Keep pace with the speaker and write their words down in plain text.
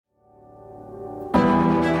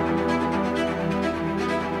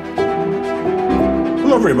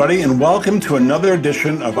everybody, and welcome to another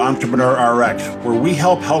edition of Entrepreneur RX, where we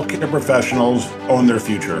help healthcare professionals own their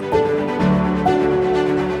future.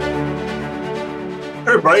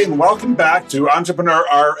 Hey everybody, and welcome back to Entrepreneur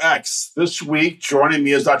RX. This week, joining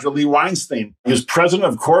me is Dr. Lee Weinstein. He's president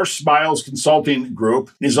of Core Smiles Consulting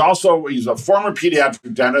Group. He's a former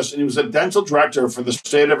pediatric dentist, and he was a dental director for the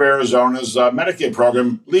state of Arizona's Medicaid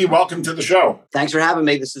program. Lee, welcome to the show. Thanks for having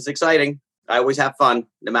me. This is exciting. I always have fun,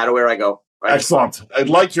 no matter where I go. Right? Excellent. I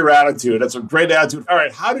like your attitude. That's a great attitude. All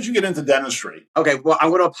right, how did you get into dentistry? Okay, well, I'm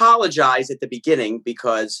going to apologize at the beginning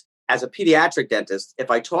because as a pediatric dentist, if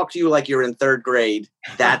I talk to you like you're in third grade,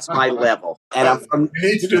 that's my level. And you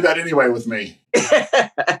need to do that anyway with me.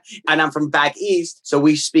 And I'm from back east, so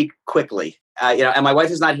we speak quickly. And my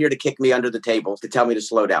wife is not here to kick me under the table to tell me to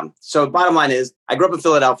slow down. So bottom line is, I grew up in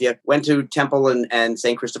Philadelphia, went to Temple and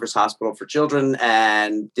St. Christopher's Hospital for Children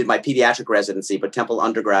and did my pediatric residency, but Temple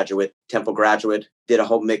undergraduate, Temple graduate, did a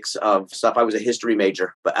whole mix of stuff. I was a history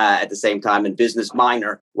major but at the same time and business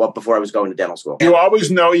minor before I was going to dental school. You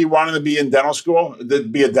always know you wanted to be in dental school, to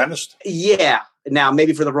be a dentist? Yeah. Now,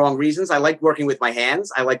 maybe for the wrong reasons. I like working with my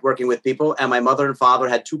hands. I like working with people. And my mother and father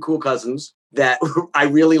had two cool cousins that I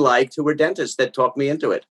really liked who were dentists that talked me into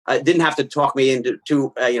it. Didn't have to talk me into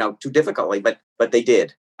too difficultly, but they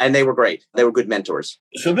did. And they were great. They were good mentors.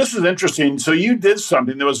 So this is interesting. So you did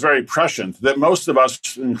something that was very prescient that most of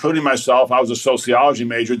us, including myself, I was a sociology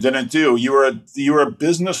major, didn't do. You were a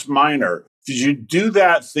business minor. Did you do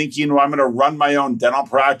that thinking, well, I'm going to run my own dental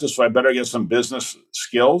practice, so I better get some business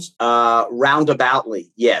skills? Roundaboutly,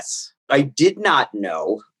 yes. I did not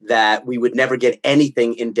know that we would never get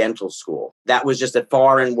anything in dental school. That was just a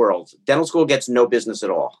foreign world. Dental school gets no business at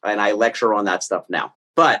all. And I lecture on that stuff now.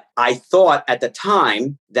 But I thought at the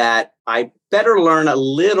time that I better learn a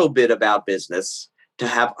little bit about business to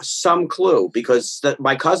have some clue, because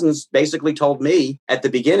my cousins basically told me at the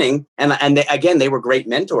beginning, and they were great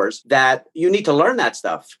mentors, that you need to learn that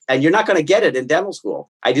stuff and you're not going to get it in dental school.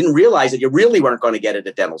 I didn't realize that you really weren't going to get it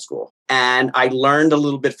at dental school. And I learned a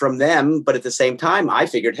little bit from them. But at the same time, I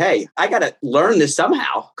figured, hey, I got to learn this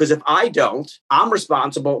somehow, because if I don't, I'm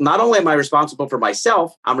responsible. Not only am I responsible for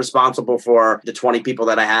myself, I'm responsible for the 20 people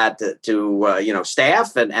that I had to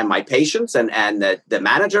staff and my patients and the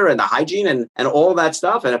manager and the hygiene and all that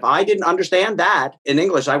stuff. And if I didn't understand that in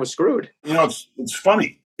English, I was screwed. It's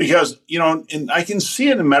funny. Because, and I can see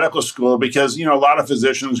it in medical school because, a lot of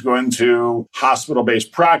physicians go into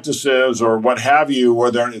hospital-based practices or what have you,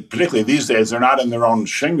 or particularly these days, they're not in their own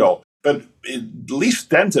shingle. But at least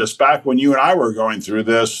dentists, back when you and I were going through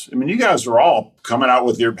this, you guys are all coming out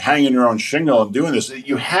with hanging your own shingle and doing this.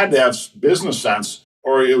 You had to have business sense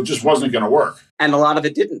or it just wasn't going to work. And a lot of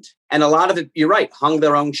it didn't. And a lot of it, you're right, hung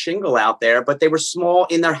their own shingle out there, but they were small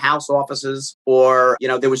in their house offices or,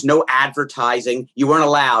 there was no advertising. You weren't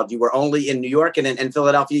allowed. You were only in New York and in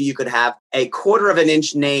Philadelphia, you could have a 1/4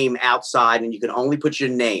 inch name outside and you could only put your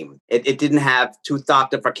name. It didn't have Tooth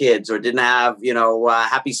Doctor for Kids or didn't have,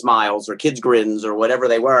 Happy Smiles or Kids Grins or whatever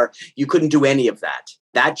they were. You couldn't do any of that.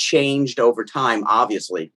 That changed over time,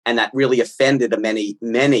 obviously, and that really offended many,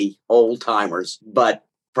 many old timers, but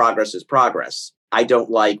progress is progress. I don't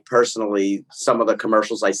like personally some of the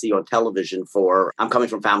commercials I see on television I'm coming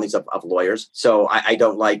from families of lawyers. So I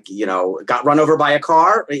don't like, got run over by a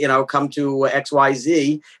car, come to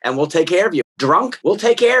XYZ and we'll take care of you. Drunk, we'll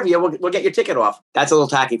take care of you. We'll get your ticket off. That's a little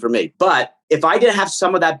tacky for me. But if I didn't have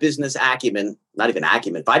some of that business acumen, not even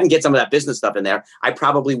acumen, if I didn't get some of that business stuff in there, I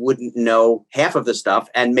probably wouldn't know half of the stuff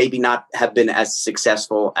and maybe not have been as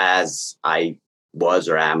successful as I was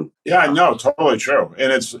or am. Yeah, no, totally true.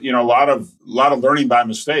 And it's, a lot of learning by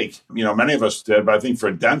mistake. Many of us did, but I think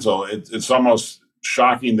for dental, it's almost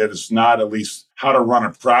shocking that it's not at least how to run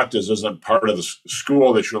a practice isn't part of the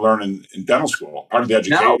school that you learn in dental school, part of the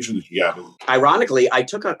education that you get. Ironically, I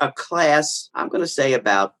took a class, I'm going to say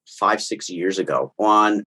about 5-6 years ago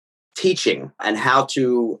on teaching and how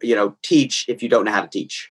to, teach if you don't know how to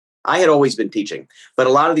teach. I had always been teaching, but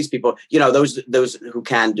a lot of these people, those who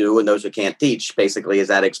can do and those who can't teach basically is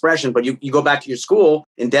that expression. But you go back to your school,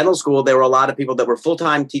 in dental school, there were a lot of people that were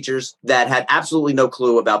full-time teachers that had absolutely no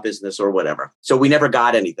clue about business or whatever. So we never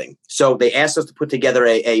got anything. So they asked us to put together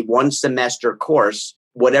a 1-semester course,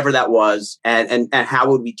 whatever that was, and how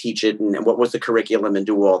would we teach it and what was the curriculum and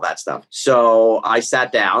do all that stuff. So I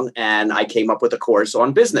sat down and I came up with a course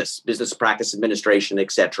on business practice administration,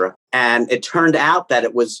 etc. And it turned out that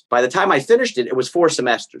it was, by the time I finished it, it was 4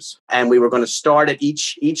 semesters. And we were going to start at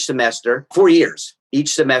each semester 4 years.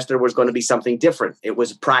 Each semester was going to be something different. It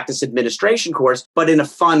was a practice administration course, but in a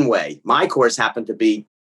fun way. My course happened to be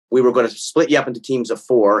We were going to split you up into teams of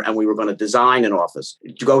 4, and we were going to design an office,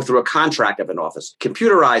 to go through a contract of an office,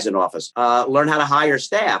 computerize an office, learn how to hire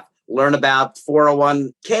staff, learn about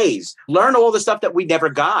 401ks, learn all the stuff that we never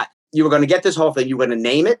got. You were going to get this whole thing. You were going to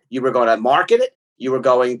name it. You were going to market it. You were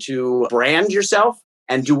going to brand yourself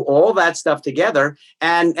and do all that stuff together.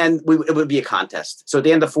 And it would be a contest. So at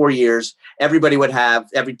the end of 4 years, every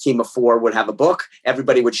team of 4 would have a book.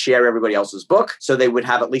 Everybody would share everybody else's book. So they would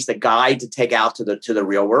have at least a guide to take out to the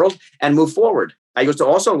real world and move forward. I used to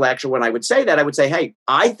also lecture when I would say that, I would say, hey,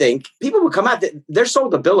 I think people would come out, they're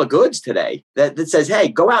sold a bill of goods today that says, hey,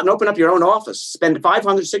 go out and open up your own office, spend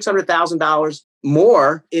 $500,000, $600,000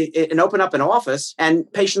 more and open up an office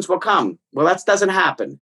and patients will come. Well, that doesn't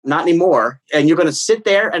happen. Not anymore. And you're going to sit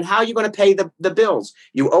there, and how are you going to pay the bills?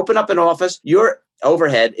 You open up an office, your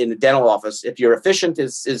overhead in the dental office, if you're efficient,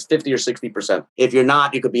 is 50 or 60%. If you're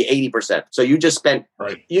not, you could be 80%. So you just spent,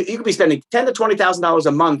 right. You could be spending $10,000 to $20,000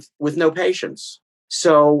 a month with no patients.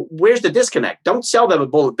 So where's the disconnect? Don't sell them a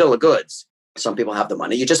bill of goods. Some people have the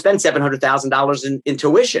money. You just spend $700,000 in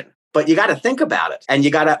tuition, but you got to think about it and you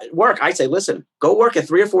got to work. I say, listen, go work at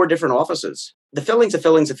 3 or 4 different offices. The filling's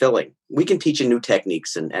a filling. We can teach you new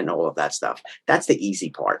techniques and all of that stuff. That's the easy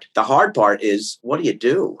part. The hard part is, what do you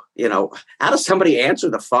do? How does somebody answer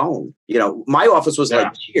the phone? My office was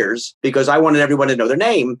like Cheers because I wanted everyone to know their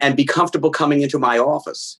name and be comfortable coming into my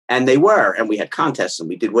office. And they were, and we had contests and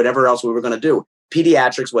we did whatever else we were going to do.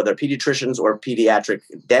 Pediatrics, whether pediatricians or pediatric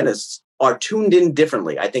dentists, are tuned in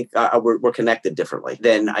differently. I think we're connected differently.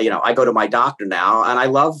 Then, I go to my doctor now and I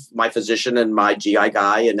love my physician and my GI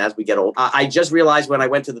guy. And as we get old, I just realized when I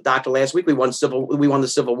went to the doctor last week, we won the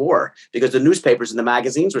Civil War because the newspapers and the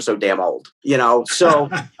magazines were so damn old, so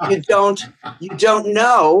you don't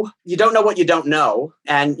know what you don't know.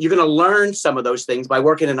 And you're going to learn some of those things by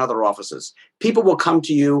working in other offices. People will come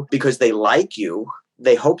to you because they like you.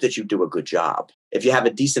 They hope that you do a good job. If you have a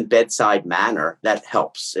decent bedside manner, that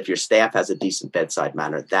helps. If your staff has a decent bedside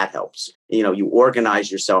manner, that helps. You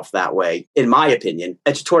organize yourself that way. In my opinion,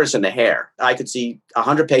 it's a tortoise and the hare. I could see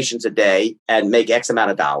 100 patients a day and make X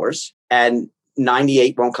amount of dollars, and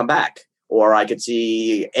 98 won't come back. Or I could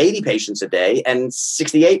see 80 patients a day and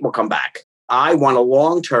 68 will come back. I want a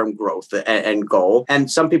long-term growth and goal.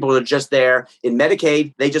 And some people are just there in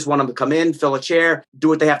Medicaid. They just want them to come in, fill a chair, do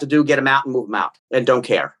what they have to do, get them out and move them out and don't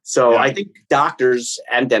care. So I think doctors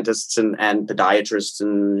and dentists and podiatrists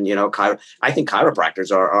and, I think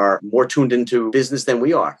chiropractors are more tuned into business than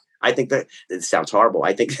we are. I think that it sounds horrible.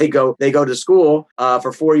 I think they go to school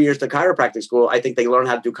for 4 years to chiropractic school. I think they learn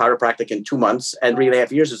how to do chiropractic in 2 months, and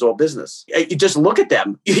 3.5 years is all business. You just look at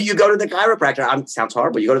them. You go to the chiropractor. Sounds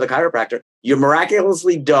horrible. You go to the chiropractor. You're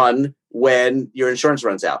miraculously done when your insurance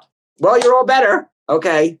runs out. Well, you're all better.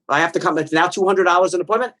 Okay, I have to come. It's now $200 an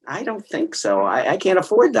appointment. I don't think so. I can't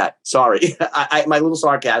afford that. Sorry, my little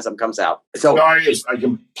sarcasm comes out. So no, I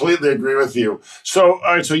completely agree with you. So,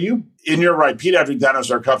 all right, so you're right. Pediatric dentists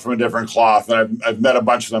are cut from a different cloth, and I've met a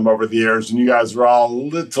bunch of them over the years, and you guys are all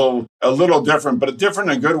a little different, but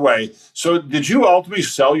different in a good way. So, did you ultimately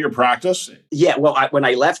sell your practice? Yeah. Well, when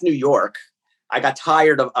I left New York, I got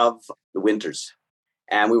tired of the winters,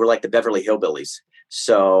 and we were like the Beverly Hillbillies.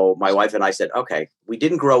 So my wife and I said, okay, we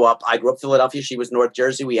didn't grow up. I grew up in Philadelphia. She was North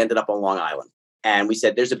Jersey. We ended up on Long Island. And we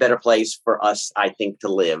said, there's a better place for us, I think, to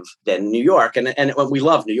live than New York. And we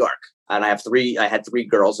love New York. And I had 3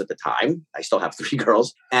 girls at the time. I still have 3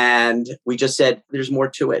 girls. And we just said, there's more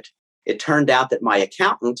to it. It turned out that my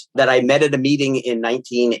accountant that I met at a meeting in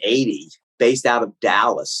 1980, based out of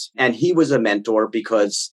Dallas, and he was a mentor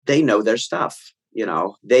because they know their stuff.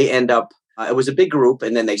 They end up, it was a big group,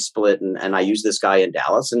 and then they split, and I used this guy in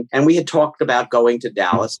Dallas. And we had talked about going to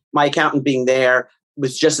Dallas. My accountant being there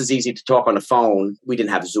was just as easy to talk on the phone. We didn't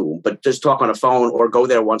have Zoom, but just talk on the phone or go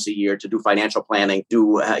there once a year to do financial planning,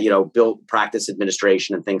 build practice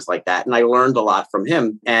administration and things like that. And I learned a lot from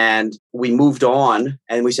him. And we moved on,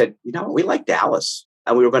 and we said, we like Dallas.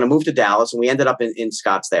 And we were going to move to Dallas, and we ended up in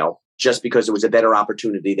Scottsdale just because it was a better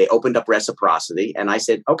opportunity. They opened up Reciprocity, and I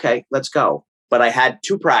said, okay, let's go. But I had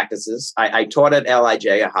 2 practices. I taught at LIJ,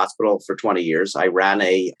 a hospital, for 20 years. I ran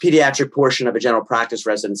a pediatric portion of a general practice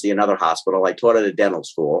residency in another hospital. I taught at a dental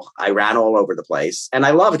school. I ran all over the place, and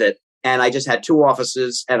I loved it. And I just had 2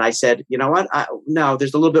 offices. And I said, you know what? No,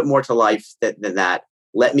 there's a little bit more to life than that.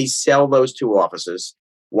 Let me sell those 2 offices.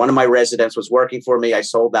 One of my residents was working for me. I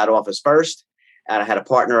sold that office first. And I had a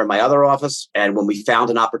partner in my other office. And when we found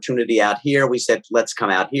an opportunity out here, we said, let's come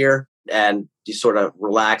out here and just sort of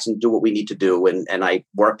relax and do what we need to do. And I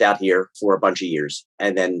worked out here for a bunch of years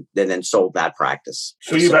and then sold that practice.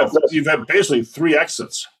 So you've had basically 3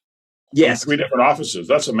 exits. Yes. 3 different offices.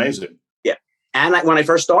 That's amazing. Yeah. And when I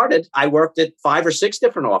first started, I worked at 5 or 6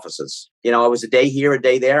 different offices. I was a day here, a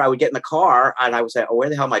day there. I would get in the car and I would say, oh, where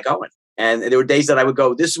the hell am I going? And there were days that I would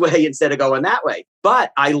go this way instead of going that way.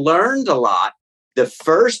 But I learned a lot.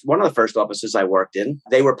 One of the first offices I worked in,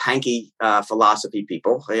 they were Pankey philosophy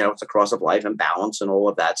people. It's a cross of life and balance and all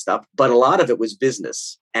of that stuff. But a lot of it was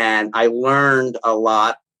business. And I learned a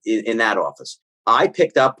lot in that office. I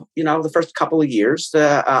picked up, the first couple of years,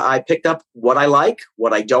 I picked up what I like,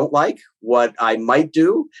 what I don't like, what I might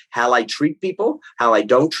do, how I treat people, how I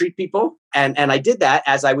don't treat people. And I did that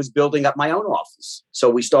as I was building up my own office. So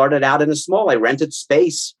we started out in I rented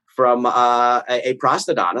space from a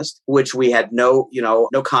prosthodontist, which we had no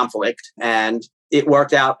conflict. And it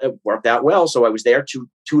worked out well. So I was there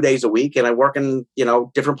two days a week, and I work in,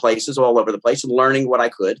 different places all over the place and learning what I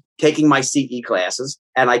could, taking my CE classes.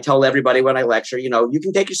 And I tell everybody when I lecture, you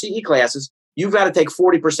can take your CE classes. You've got to take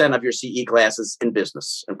 40% of your CE classes in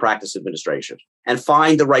business and practice administration and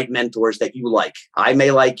find the right mentors that you like. I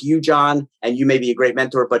may like you, John, and you may be a great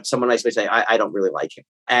mentor, but someone else may say, I don't really like him.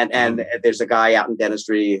 And there's a guy out in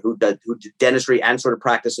dentistry who did dentistry and sort of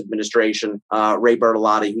practice administration, Ray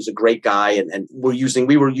Bertolotti, who's a great guy. And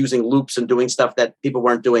we were using loops and doing stuff that people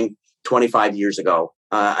weren't doing 25 years ago.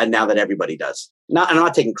 And now that everybody does. I'm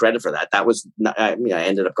not taking credit for that. That was, I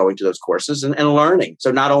ended up going to those courses and learning.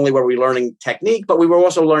 So not only were we learning technique, but we were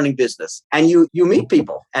also learning business. And you meet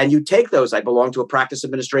people and you take those. I belonged to a practice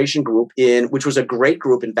administration group which was a great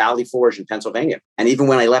group in Valley Forge in Pennsylvania. And even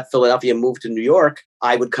when I left Philadelphia and moved to New York,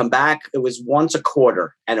 I would come back. It was once a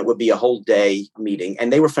quarter and it would be a whole day meeting.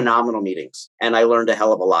 And they were phenomenal meetings. And I learned a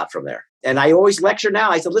hell of a lot from there. And I always lecture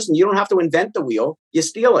now. I said, listen, you don't have to invent the wheel. You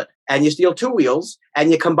steal it. And you steal 2 wheels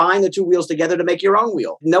and you combine the 2 wheels together to make your own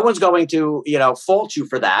wheel. No one's going to, fault you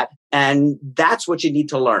for that. And that's what you need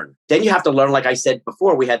to learn. Then you have to learn, like I said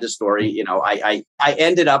before, we had this story, I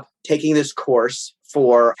ended up taking this course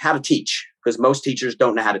for how to teach, because most teachers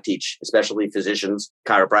don't know how to teach, especially physicians,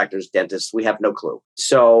 chiropractors, dentists. We have no clue.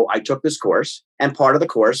 So I took this course, and part of the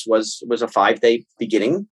course was a 5-day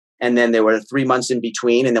beginning. And then there were 3 months in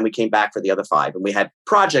between. And then we came back for the other 5. And we had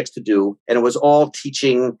projects to do. And it was all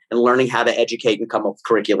teaching and learning how to educate and come up with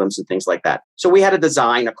curriculums and things like that. So we had to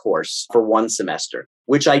design a course for 1 semester,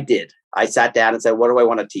 which I did. I sat down and said, what do I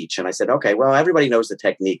want to teach? And I said, okay, well, everybody knows the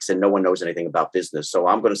techniques and no one knows anything about business. So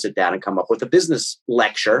I'm going to sit down and come up with a business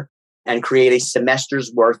lecture and create a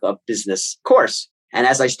semester's worth of business course. And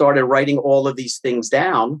as I started writing all of these things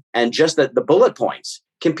down and just the bullet points,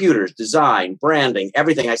 computers, design, branding,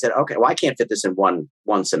 everything. I said, okay, well, I can't fit this in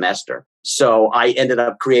one semester. So I ended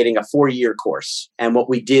up creating a 4-year course. And what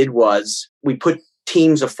we did was we put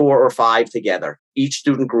teams of 4 or 5 together. Each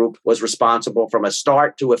student group was responsible from a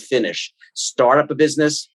start to a finish. Start up a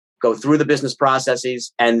business, go through the business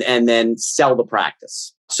processes, and then sell the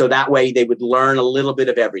practice. So that way they would learn a little bit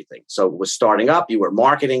of everything. So it was starting up, you were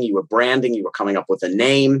marketing, you were branding, you were coming up with a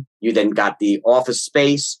name, you then got the office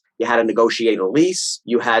space. You had to negotiate a lease.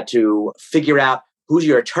 You had to figure out who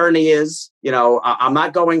your attorney is. I'm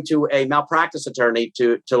not going to a malpractice attorney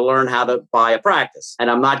to learn how to buy a practice.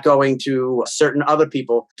 And I'm not going to certain other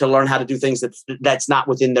people to learn how to do things that's not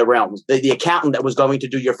within their realms. The accountant that was going to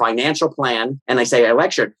do your financial plan. And I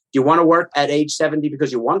lectured, do you want to work at age 70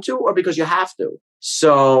 because you want to or because you have to?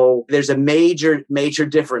 So there's a major, major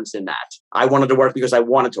difference in that. I wanted to work because I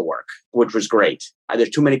wanted to work, which was great.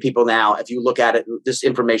 There's too many people now. If you look at it, this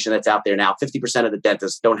information that's out there now, 50% of the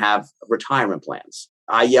dentists don't have retirement plans.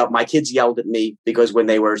 My kids yelled at me because when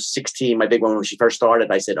they were 16, my big one, when she first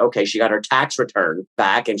started, I said, okay, she got her tax return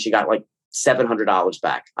back and she got like $700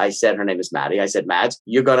 back. I said, her name is Maddie. I said, Mads,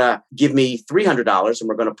 you're going to give me $300 and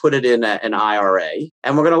we're going to put it in an IRA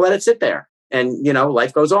and we're going to let it sit there. And,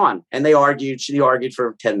 life goes on. And they argued. She argued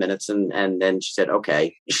for 10 minutes. And then she said,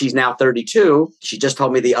 okay, she's now 32. She just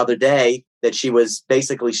told me the other day that she was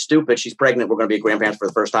basically stupid. She's pregnant. We're going to be grandparents for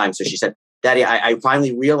the first time. So she said, Daddy, I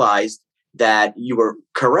finally realized that you were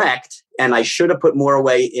correct. And I should have put more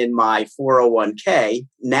away in my 401k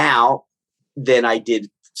now than I did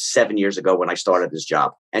 7 years ago when I started this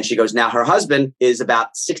job. And she goes, now her husband is about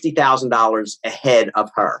 $60,000 ahead of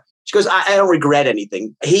her. She goes, I don't regret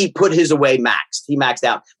anything. He put his away maxed. He maxed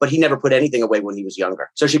out, but he never put anything away when he was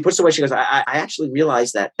younger. So she puts away. She goes, I actually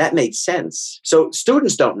realized that made sense. So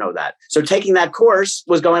students don't know that. So taking that course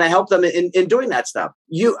was going to help them in doing that stuff.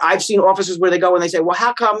 I've seen offices where they go and they say, well,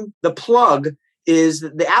 how come the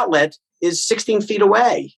outlet is 16 feet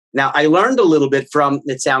away? Now, I learned a little bit from,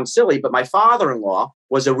 it sounds silly, but my father-in-law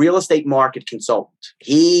was a real estate market consultant.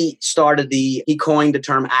 He coined the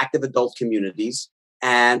term active adult communities.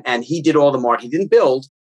 And he did all the marketing. He didn't build,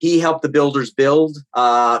 He helped the builders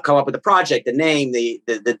come up with the project, the name,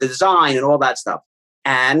 the design, and all that stuff.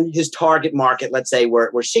 And his target market, let's say,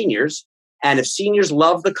 were seniors. And if seniors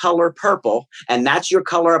love the color purple, and that's your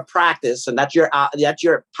color of practice, and that's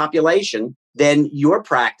your population, then your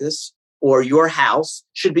practice or your house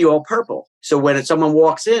should be all purple. So when someone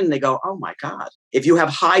walks in, they go, "Oh my God!" If you have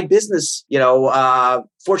high business,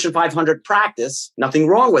 Fortune 500 practice, nothing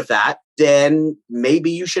wrong with that. Then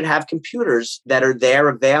maybe you should have computers that are there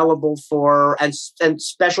available for and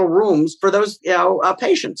special rooms for those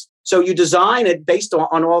patients. So you design it based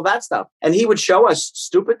on all that stuff. And he would show us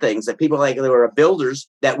stupid things that people there were builders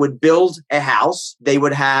that would build a house. They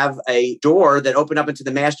would have a door that opened up into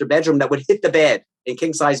the master bedroom that would hit the bed, a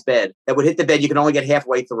king size bed that would hit the bed. You can only get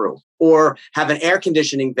halfway through, or have an air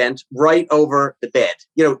conditioning vent right over the bed.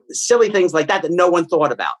 Silly things like that no one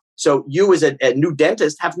thought about. So you as a new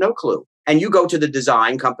dentist have no clue. And you go to the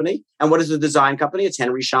design company. And what is the design company? It's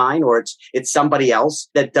Henry Schein, or it's somebody else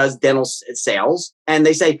that does dental sales. And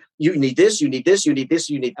they say, you need this, you need this, you need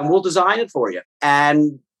this, and we'll design it for you.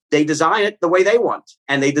 And they design it the way they want.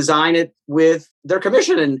 And they design it with their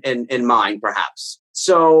commission in mind, perhaps.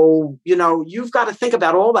 So, you've got to think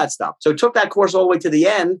about all that stuff. So took that course all the way to the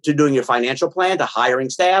end, to doing your financial plan, to hiring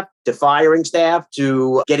staff, to firing staff,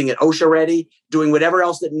 to getting it OSHA ready, doing whatever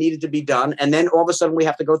else that needed to be done. And then all of a sudden we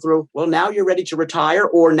have to go through, well, now you're ready to retire,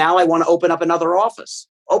 or now I want to open up another office.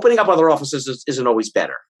 Opening up other offices isn't always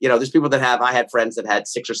better. There's people I had friends that had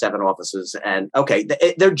 6 or 7 offices, and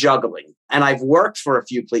they're juggling. And I've worked for a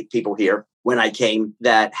few people here when I came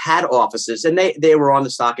that had offices, and they were on the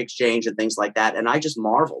stock exchange and things like that. And I just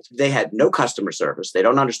marveled. They had no customer service. They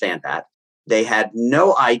don't understand that. They had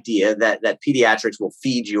no idea that pediatrics will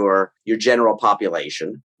feed your general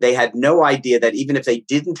population. They had no idea that even if they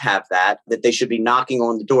didn't have that they should be knocking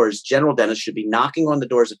on the doors. General dentists should be knocking on the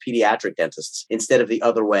doors of pediatric dentists instead of the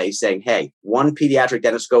other way, saying, hey, one pediatric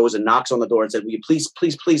dentist goes and knocks on the door and says, will you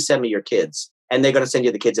please send me your kids? And they're going to send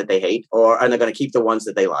you the kids that they hate, and they're going to keep the ones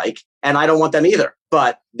that they like. And I don't want them either.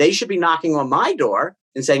 But they should be knocking on my door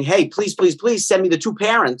and saying, hey, please send me the 2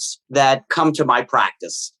 parents that come to my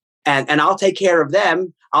practice. And I'll take care of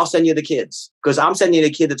them. I'll send you the kids, because I'm sending you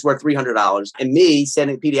the kid that's worth $300, and me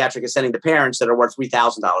sending pediatric is sending the parents that are worth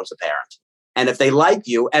 $3,000 a parent. And if they like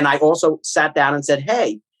you, and I also sat down and said,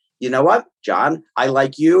 hey, you know what, John, I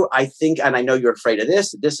like you. I think, and I know you're afraid of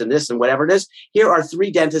this, and whatever it is. Here are 3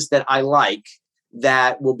 dentists that I like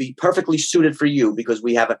that will be perfectly suited for you, because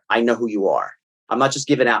I know who you are. I'm not just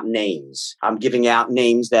giving out names. I'm giving out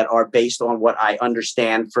names that are based on what I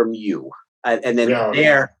understand from you. And then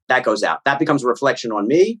that goes out. That becomes a reflection on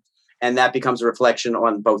me, and that becomes a reflection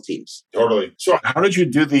on both teams. Totally. So how did you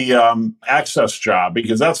do the access job?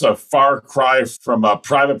 Because that's a far cry from a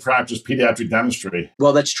private practice pediatric dentistry.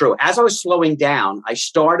 Well, that's true. As I was slowing down, I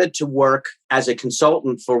started to work as a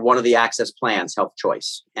consultant for one of the access plans, Health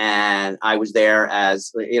Choice. And I was there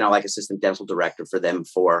as, assistant dental director for them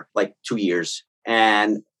for 2 years.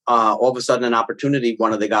 And all of a sudden, an opportunity,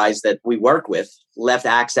 one of the guys that we work with left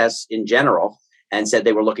Access in general and said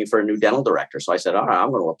they were looking for a new dental director. So I said, all right,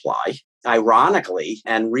 I'm going to apply. Ironically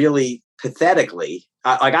and really pathetically,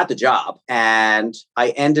 I got the job, and I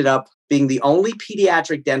ended up being the only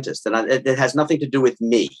pediatric dentist, and it has nothing to do with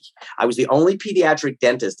me. I was the only pediatric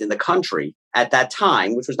dentist in the country at that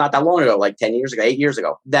time, which was not that long ago, 10 years ago, 8 years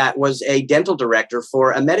ago, that was a dental director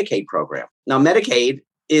for a Medicaid program. Now, Medicaid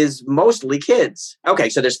is mostly kids. Okay,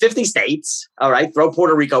 so there's 50 states. All right, throw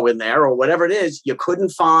Puerto Rico in there or whatever it is. You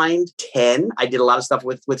couldn't find 10. I did a lot of stuff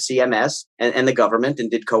with CMS and the government, and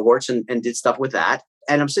did cohorts and did stuff with that.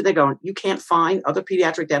 And I'm sitting there going, you can't find other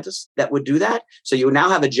pediatric dentists that would do that? So you now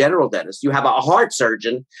have a general dentist. You have a heart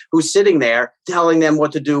surgeon who's sitting there telling them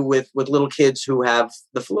what to do with little kids who have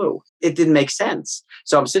the flu. It didn't make sense.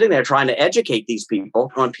 So I'm sitting there trying to educate these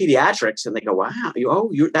people on pediatrics, and they go, wow,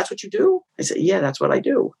 that's what you do? I said, yeah, that's what I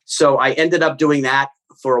do. So I ended up doing that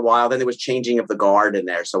for a while. Then there was changing of the guard in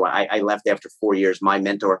there. So I left after 4 years. My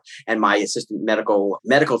mentor and my assistant medical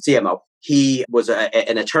CMO, he was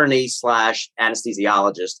an attorney /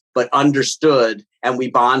 anesthesiologist, but understood, and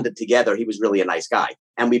we bonded together. He was really a nice guy.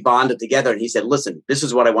 And we bonded together, and he said, listen, this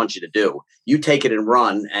is what I want you to do. You take it and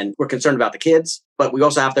run. And we're concerned about the kids, but we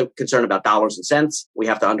also have to concern about dollars and cents. We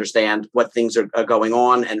have to understand what things are going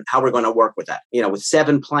on and how we're going to work with that. With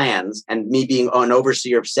 7 plans, and me being an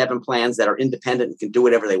overseer of 7 plans that are independent and can do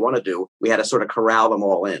whatever they want to do, we had to sort of corral them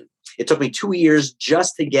all in. It took me 2 years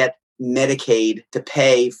just to get Medicaid to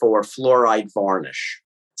pay for fluoride varnish.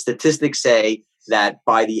 Statistics say that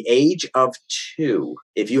by the age of 2,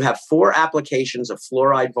 if you have 4 applications of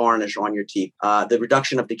fluoride varnish on your teeth, the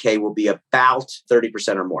reduction of decay will be about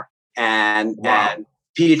 30% or more. And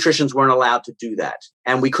Pediatricians weren't allowed to do that.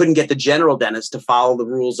 And we couldn't get the general dentist to follow the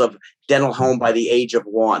rules of dental home by the age of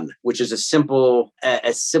 1, which is a simple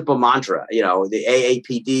mantra. The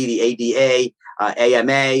AAPD, the ADA,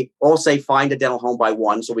 AMA all say find a dental home by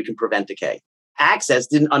 1 so we can prevent decay. Access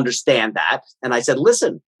didn't understand that. And I said,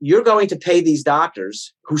 listen, you're going to pay these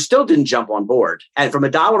doctors who still didn't jump on board. And from a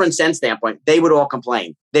dollar and cent standpoint, they would all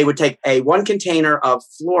complain. They would take one container of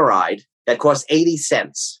fluoride that cost 80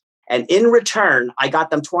 cents. And in return, I got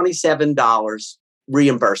them $27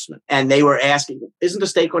 reimbursement. And they were asking, isn't the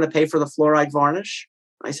state going to pay for the fluoride varnish?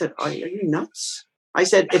 I said, are you nuts? I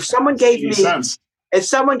said, if someone gave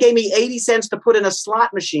me 80 cents to put in a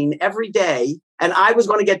slot machine every day, and I was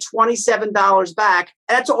going to get $27 back,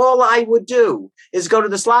 that's all I would do is go to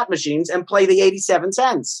the slot machines and play the 87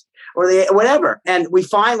 cents or the whatever. And we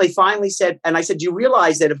finally said, and I said, do you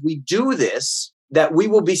realize that if we do this, that we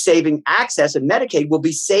will be saving access, and Medicaid will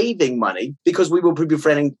be saving money because we will be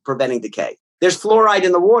preventing decay. There's fluoride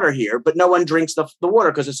in the water here, but no one drinks the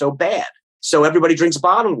water because it's so bad. So everybody drinks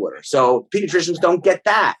bottled water. So pediatricians don't get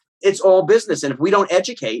that. It's all business. And if we don't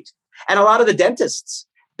educate, and a lot of the dentists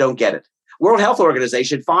don't get it. World Health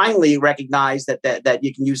Organization finally recognized that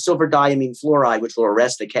you can use silver diamine fluoride, which will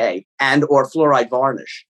arrest decay, and or fluoride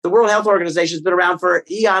varnish. The World Health Organization has been around for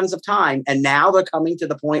eons of time, and now they're coming to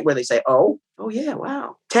the point where they say, oh yeah,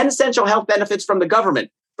 wow. 10 essential health benefits from the government,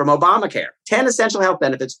 from Obamacare. 10 essential health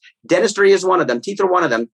benefits. Dentistry is one of them. Teeth are one of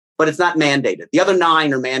them, but it's not mandated. The other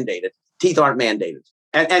 9 are mandated. Teeth aren't mandated.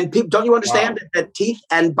 And people, don't you understand that teeth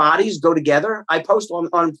and bodies go together? I post on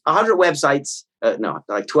 100 websites,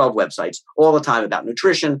 like 12 websites all the time about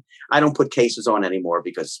nutrition. I don't put cases on anymore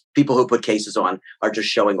because people who put cases on are just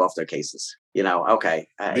showing off their cases. Okay.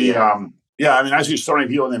 I see so many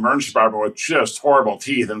people in the emergency department with just horrible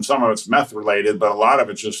teeth, and some of it's meth related, but a lot of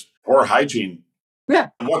it's just poor hygiene. Yeah.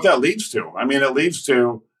 And what that leads to, it leads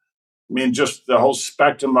to, just the whole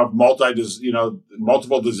spectrum of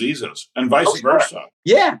multiple diseases and vice versa.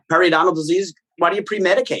 Yeah. Periodontal disease. Why do you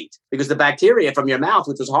pre-medicate? Because the bacteria from your mouth,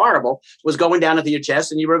 which was horrible, was going down into your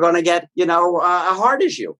chest and you were going to get, a heart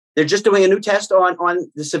issue. They're just doing a new test on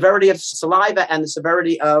the severity of saliva and the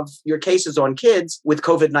severity of your cases on kids with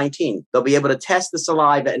COVID-19. They'll be able to test the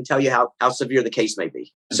saliva and tell you how severe the case may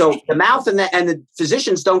be. So the mouth and the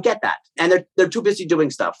physicians don't get that. And they're too busy doing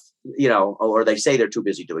stuff, or they say they're too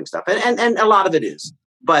busy doing stuff. And a lot of it is.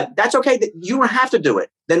 But that's okay. You don't have to do it.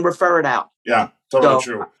 Then refer it out. Yeah, totally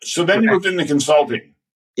true. So then you moved into consulting.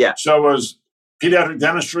 Yeah. So it was pediatric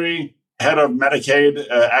dentistry, head of Medicaid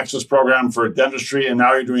access program for dentistry, and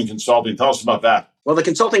now you're doing consulting. Tell us about that. Well, the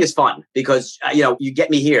consulting is fun because, you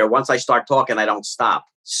get me here. Once I start talking, I don't stop.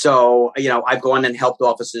 So, I've gone and helped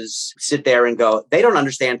offices sit there and go, they don't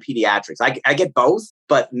understand pediatrics. I get both,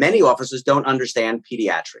 but many offices don't understand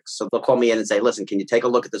pediatrics. So they'll call me in and say, listen, can you take a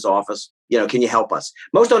look at this office? Can you help us?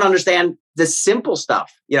 Most don't understand the simple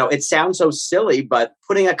stuff. It sounds so silly, but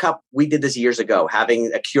putting a cup, we did this years ago,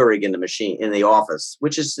 having a Keurig in the machine in the office,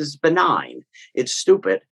 which is benign. It's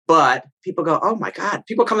stupid. But people go, oh my God,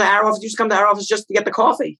 people come to our office, used to come to our office just to get the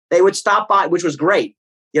coffee. They would stop by, which was great.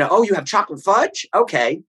 Oh, you have chocolate fudge?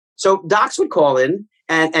 Okay. So docs would call in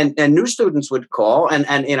and new students would call and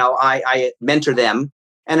I mentor them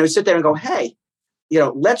and I would sit there and go, hey,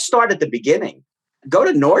 let's start at the beginning. Go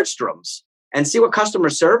to Nordstrom's and see what customer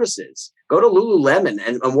service is. Go to Lululemon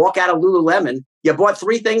and walk out of Lululemon. You bought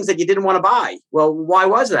 3 things that you didn't want to buy. Well, why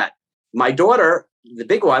was that? My daughter, the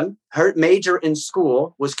big one, her major in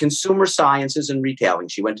school was consumer sciences and retailing.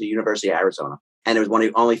 She went to University of Arizona. And it was one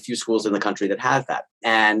of the only few schools in the country that has that.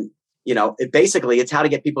 And, it's how to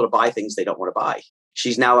get people to buy things they don't want to buy.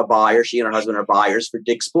 She's now a buyer. She and her husband are buyers for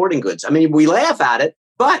Dick's Sporting Goods. We laugh at it,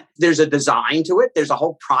 but there's a design to it. There's a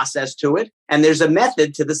whole process to it. And there's a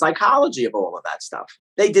method to the psychology of all of that stuff.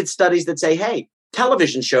 They did studies that say, hey,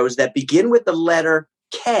 television shows that begin with the letter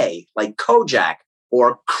K, like Kojak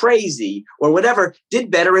or Crazy or whatever, did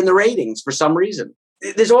better in the ratings for some reason.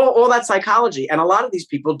 There's all that psychology. And a lot of these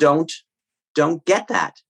people don't get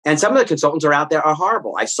that. And some of the consultants are out there are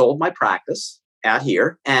horrible. I sold my practice out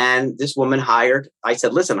here and this woman hired, I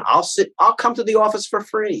said, listen, I'll come to the office for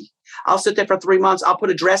free. I'll sit there for 3 months. I'll put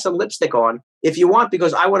a dress and lipstick on if you want,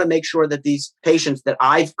 because I want to make sure that these patients that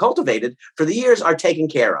I've cultivated for the years are taken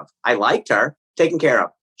care of. I liked her, taken care of.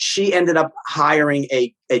 She ended up hiring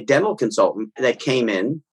a dental consultant that came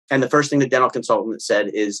in. And the first thing the dental consultant said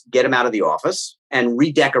is get him out of the office and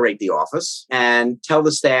redecorate the office and tell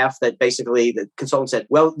the staff that basically the consultant said,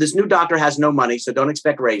 well, this new doctor has no money, so don't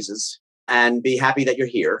expect raises and be happy that you're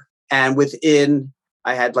here. And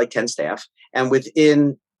I had like 10 staff. And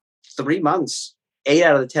within 3 months, 8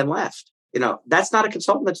 out of the 10 left. That's not a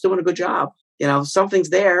consultant that's doing a good job. something's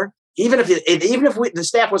there. Even if the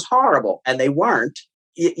staff was horrible, and they weren't,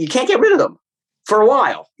 you can't get rid of them for a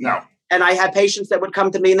while. No. And I had patients that would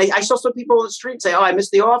come to me, and I saw some people in the street say, "Oh, I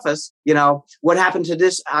missed the office. What happened to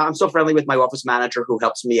this?" I'm so friendly with my office manager who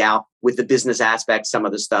helps me out with the business aspect, some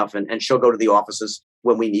of the stuff, and she'll go to the offices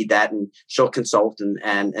when we need that, and she'll consult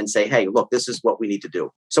and say, "Hey, look, this is what we need to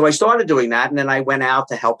do." So I started doing that, and then I went out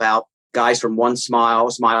to help out guys from One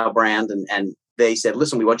Smile brand, and they said,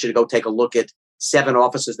 "Listen, we want you to go take a look at 7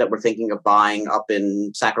 offices that we're thinking of buying up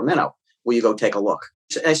in Sacramento. Will you go take a look?"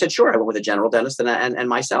 I said, "Sure." I went with a general dentist and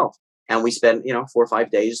myself. And we spent, 4 or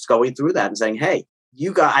 5 days going through that and saying, "Hey,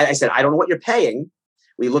 I said, I don't know what you're paying."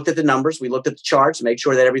 We looked at the numbers, we looked at the charts, made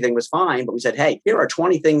sure that everything was fine. But we said, "Hey, here are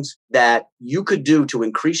 20 things that you could do to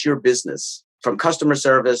increase your business, from customer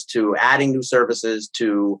service to adding new services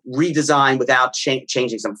to redesign without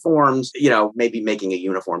changing some forms, maybe making a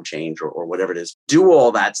uniform change or whatever it is. Do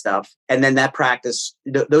all that stuff. And then that practice,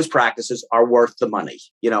 those practices are worth the money.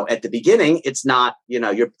 At the beginning, it's not,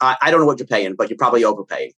 I don't know what you're paying, but you're probably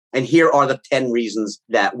overpaying. And here are the 10 reasons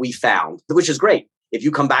that we found, which is great. If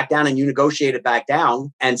you come back down and you negotiate it back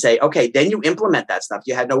down and say, okay, then you implement that stuff.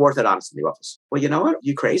 You had no orthodontist in the office. Well, you know what?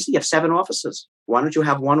 You crazy? You have 7 offices. Why don't you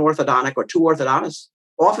have 1 orthodontic or 2 orthodontist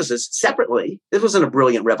offices separately? This wasn't a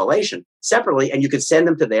brilliant revelation. Separately, and you could send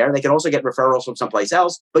them to there. They can also get referrals from someplace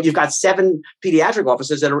else. But you've got 7 pediatric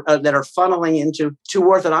offices that are funneling into 2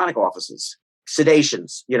 orthodontic offices.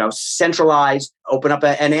 Sedations, centralized, open up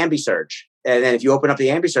an AmbiSurge. And then if you open up the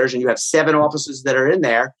AmbiSurge and you have 7 offices that are in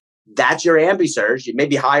there, that's your AmbiSurge. You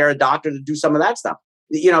maybe hire a doctor to do some of that stuff.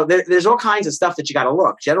 There's all kinds of stuff that you got to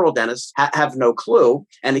look. General dentists have no clue.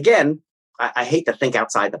 And again, I hate to think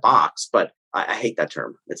outside the box, but I hate that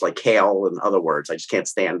term. It's like kale and other words. I just can't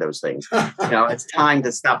stand those things. It's time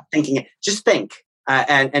to stop thinking. Just think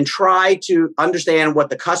and try to understand what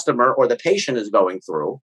the customer or the patient is going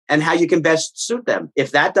through and how you can best suit them.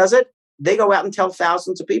 If that does it, they go out and tell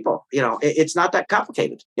thousands of people. It's not that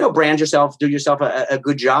complicated. Brand yourself, do yourself a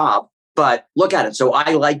good job, but look at it. So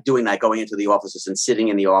I like doing that, going into the offices and sitting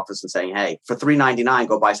in the office and saying, "Hey, for $3.99,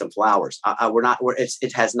 go buy some flowers."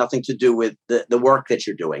 It has nothing to do with the work that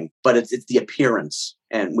you're doing, but it's the appearance,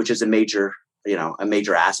 and which is a major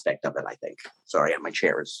aspect of it, I think. Sorry, my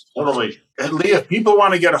chair is. Totally. And Lee, if people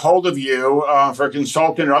want to get a hold of you for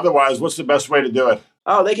consulting or otherwise, what's the best way to do it?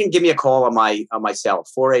 Oh, they can give me a call on my cell,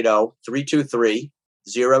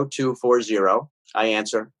 480-323-0240. I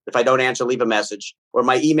answer. If I don't answer, leave a message. Or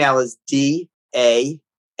my email is dafko@AOL.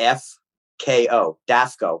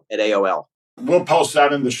 We'll post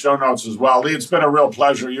that in the show notes as well. Lee, it's been a real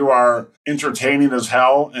pleasure. You are entertaining as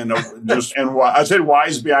hell, and I'd say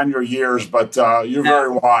wise beyond your years, but you're very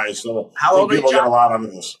wise. So how old are you, people get a lot out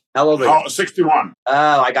of this. How old are you? 61.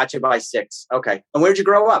 Oh, I got you by 6. Okay. And where'd you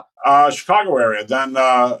grow up? Chicago area, then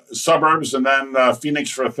suburbs, and then Phoenix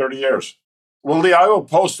for 30 years. Well, Lee, I will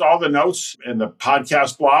post all the notes in the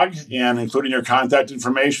podcast blog, and including your contact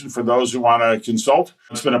information for those who want to consult.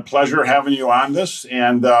 It's been a pleasure having you on this,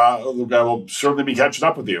 and I will certainly be catching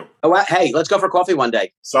up with you. Oh, hey, let's go for coffee one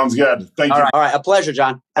day. Sounds good. Thank you. All right. A pleasure,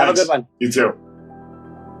 John. Have a good one. You too.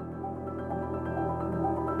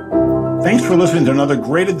 Thanks for listening to another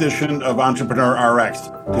great edition of Entrepreneur RX.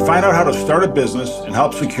 To find out how to start a business and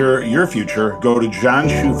help secure your future, go to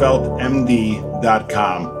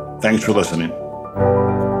johnschufeldmd.com. Thanks for listening.